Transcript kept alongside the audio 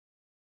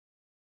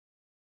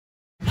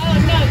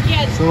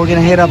So we're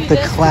gonna hit up the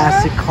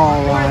classic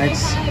car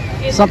rides.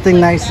 Something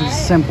nice and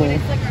simple.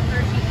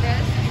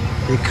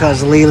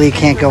 Because Likee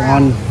can't go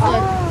on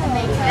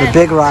the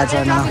big rides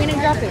right now.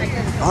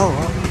 Oh,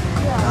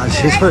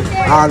 she's put.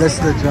 Oh, this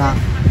is the drop.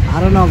 I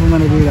don't know if I'm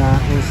gonna do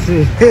that. We'll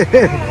see.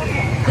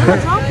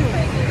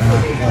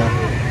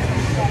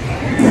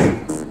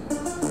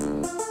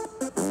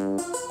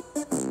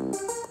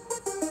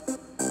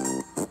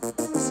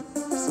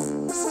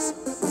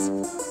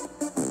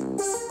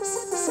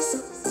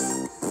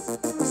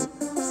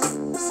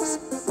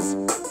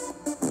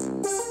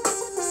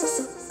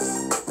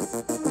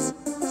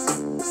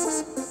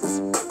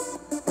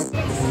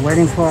 We're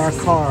waiting for our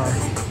car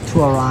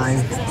to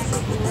arrive.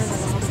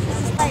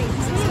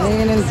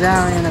 Ian and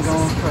Darian are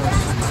going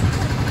first.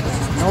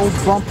 No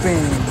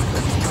bumping.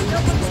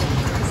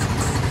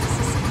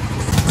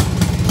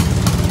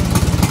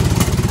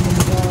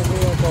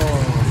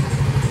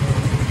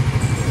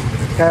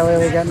 Okay,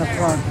 we get in the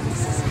front.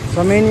 So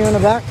me and you in the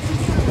back.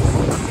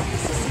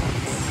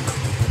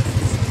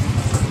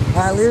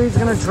 Alright, Lily's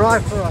gonna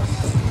drive for us.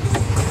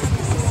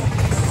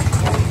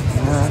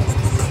 Alright.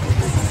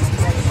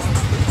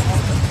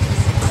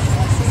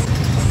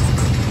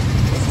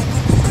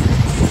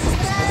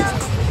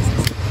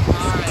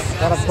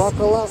 Gotta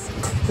buckle up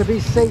to be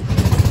safe.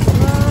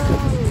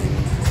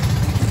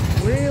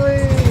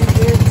 Really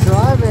is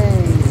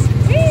driving.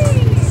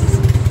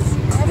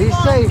 Be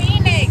safe.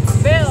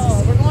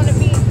 Phoenixville. We're going to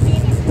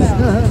Phoenixville.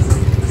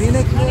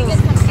 Phoenixville. Want to get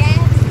some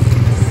gas?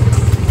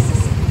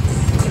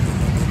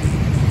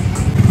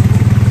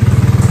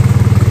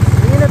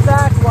 Be in the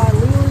back while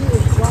Lily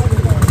is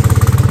driving us.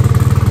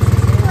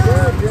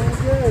 Good, doing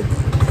good.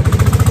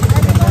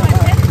 We're going to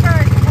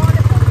Pittsburgh. We're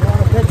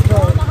going to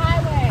Pittsburgh. On the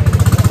highway.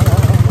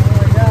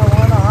 Yeah, we're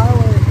on the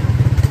highway.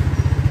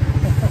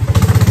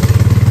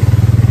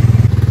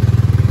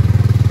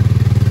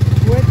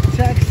 Quit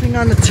texting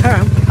on the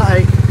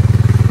turnpike.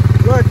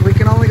 Look, we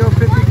can only go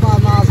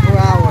 55 miles per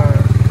hour.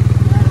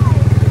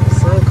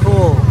 So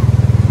cool.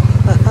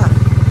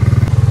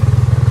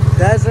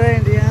 Desiree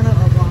and Deanna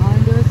are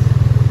behind us.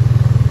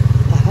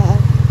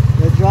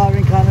 They're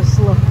driving kind of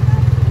slow.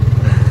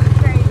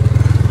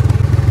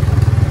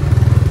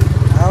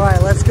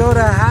 Alright, let's go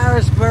to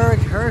Harrisburg,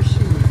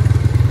 Hershey.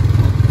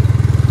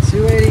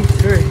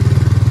 283.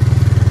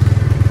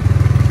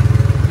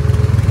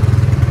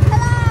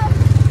 Hello.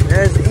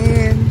 There's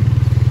Ian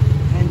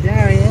and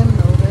Darian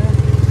over there.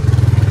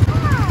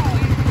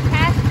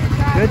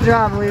 Good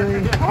job,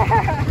 Lily. Be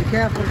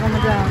careful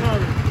coming down.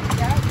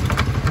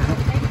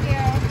 Thank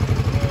you.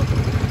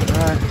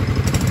 Alright.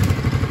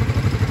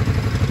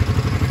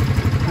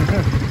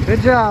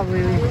 Good job,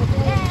 Lily.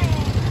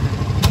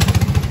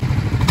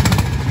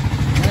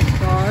 Next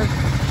cars.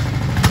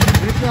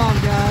 Good job,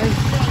 guys.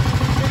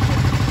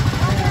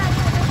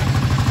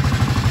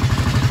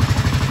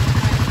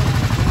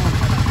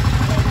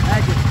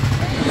 Thank you.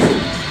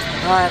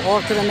 Alright,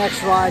 off to the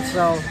next ride.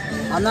 So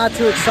I'm not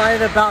too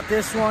excited about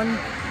this one.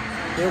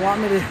 They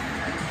want me to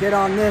get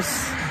on this.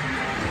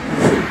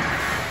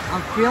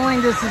 I'm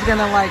feeling this is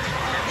gonna like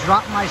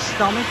drop my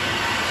stomach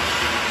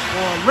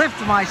or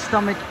lift my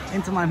stomach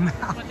into my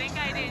mouth.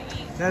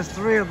 There's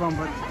 3 of them,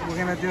 but we're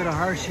gonna do the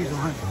Hershey's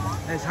one.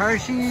 There's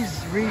Hershey's,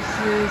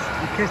 Reese's,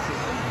 and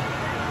Kisses.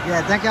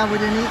 Yeah, thank God we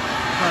didn't eat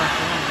first.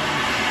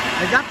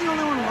 Is that the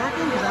only one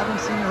working? Because I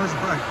haven't seen those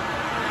work.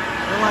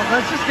 They're like,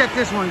 let's just get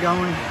this one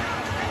going.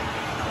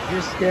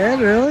 You're scared,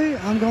 really?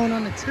 I'm going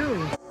on the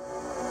 2.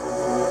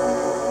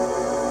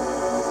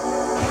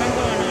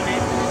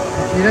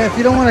 If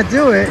you don't want to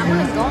do it, I'm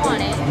gonna go on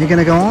it. You're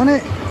gonna go on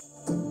it?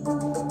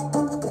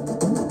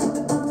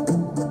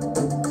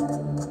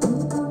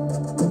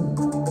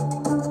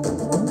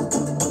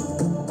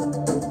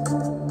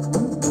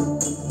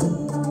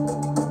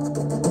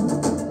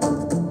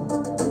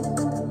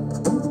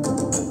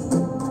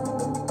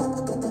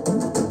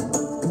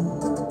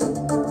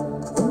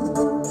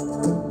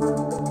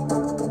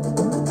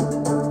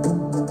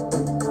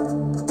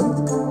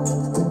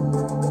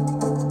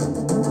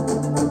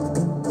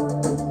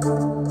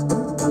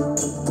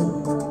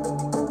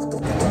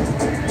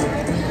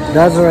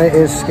 Desiree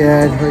is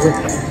scared.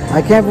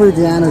 I can't believe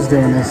Deanna's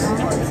doing this.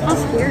 How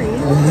scary.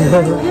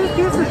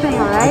 Here's the thing,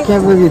 alright? I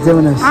can't believe you're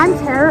doing this. I'm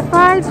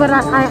terrified, but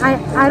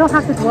I don't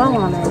have to dwell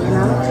on it, you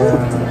know?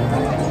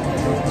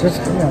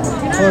 Just,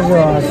 close your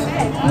eyes.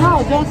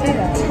 No, don't say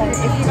that. Like,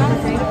 if you're not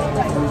afraid of it,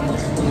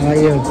 How about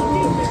you?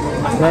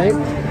 Right?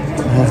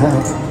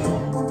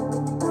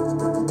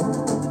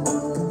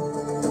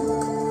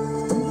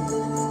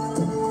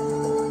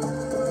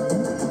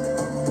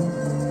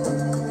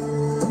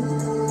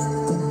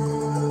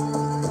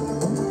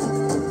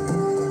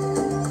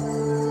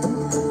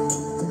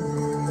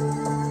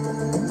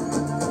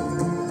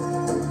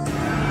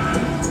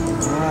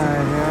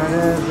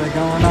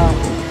 Going up.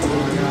 Oh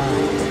my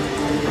God.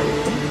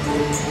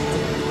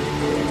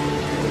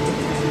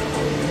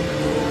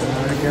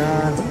 Oh my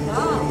God.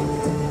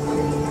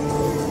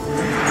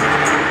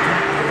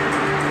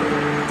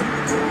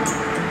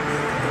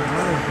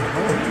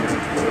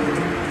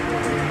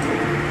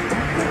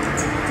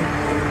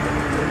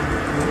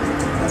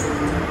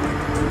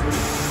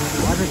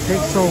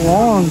 take so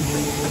long?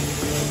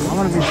 I'm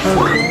gonna be so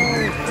cold.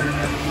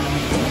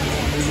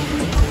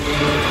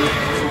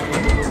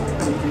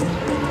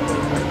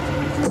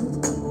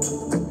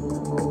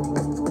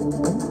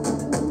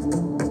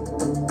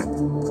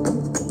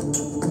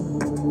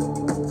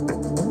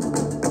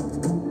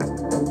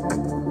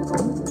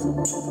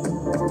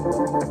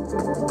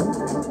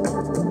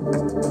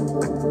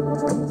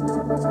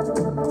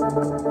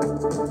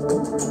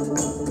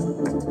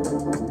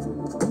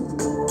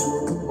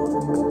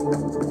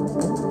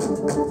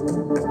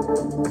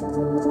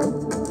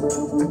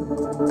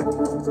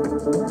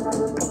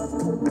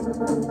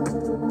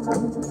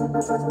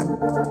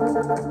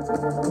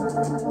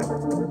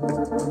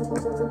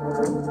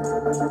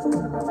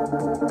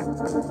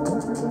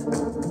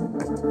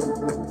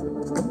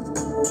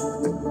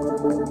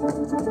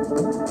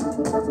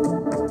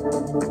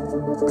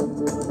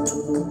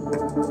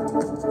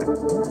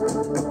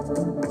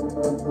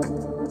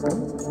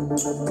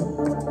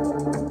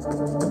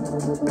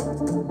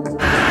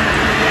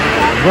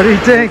 What do you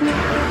think?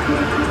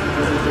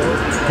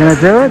 Can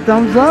I do it?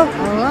 Thumbs up?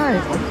 All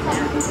right.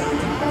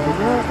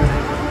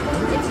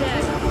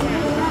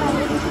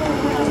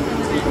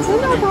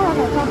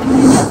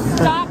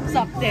 Stops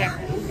up there.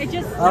 It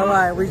just. All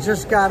right, we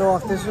just got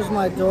off. This was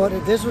my daughter.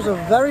 This was a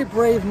very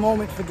brave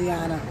moment for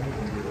Deanna.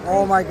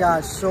 Oh my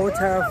gosh, so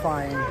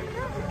terrifying.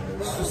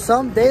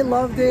 They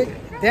loved it.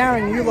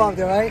 Darren, you loved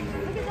it, right?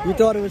 You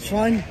thought it was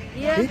fun?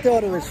 Yeah. He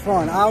thought it was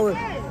fun.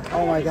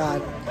 Oh my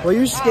God. Were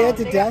you scared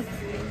to death?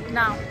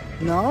 No.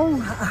 No?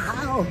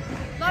 How?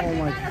 Oh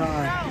my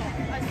God.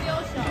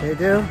 They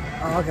do?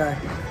 Oh, okay.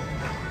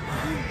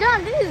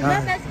 John, this is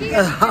not that scary.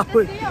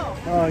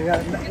 Oh my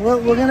God.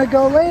 We're gonna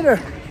go later.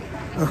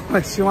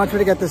 Oh, she wants me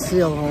to get the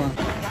seal. Hold on.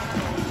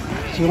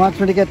 She wants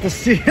me to get the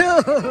seal.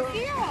 Okay.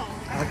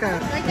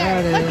 Look, There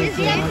it look, is. it's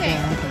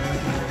dancing.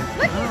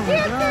 Look, it's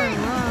dancing.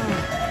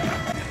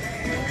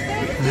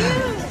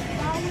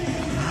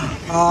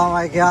 Oh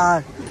my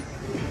God.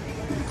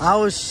 I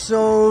was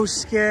so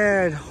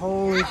scared.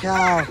 Holy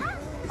cow.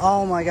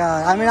 Oh my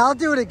God. I mean, I'll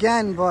do it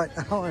again, but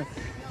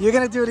you're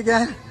going to do it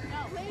again?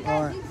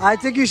 No. I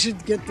think you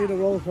should get through the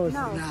roller coaster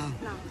now.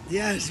 No.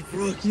 Yes,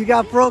 Brooke. You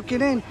got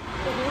broken in.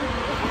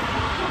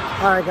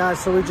 All right, guys.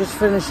 So we just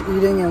finished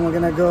eating and we're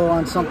going to go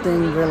on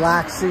something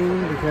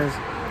relaxing because,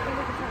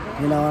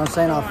 you know what I'm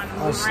saying?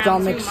 Our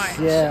stomachs,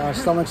 our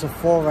stomachs are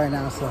full right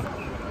now. So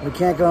we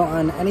can't go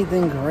on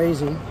anything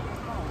crazy.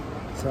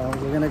 So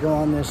we're gonna go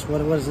on this, what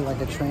is it, like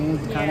a train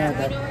kind of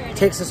that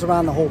takes us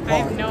around the whole park. I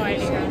have no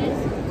idea where it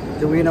is.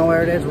 Do we know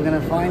where it is? We're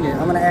gonna find it.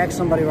 I'm gonna ask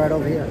somebody right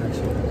over here,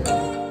 actually.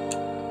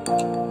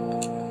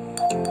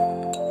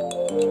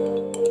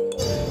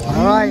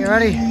 All right, you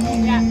ready?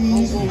 Yeah.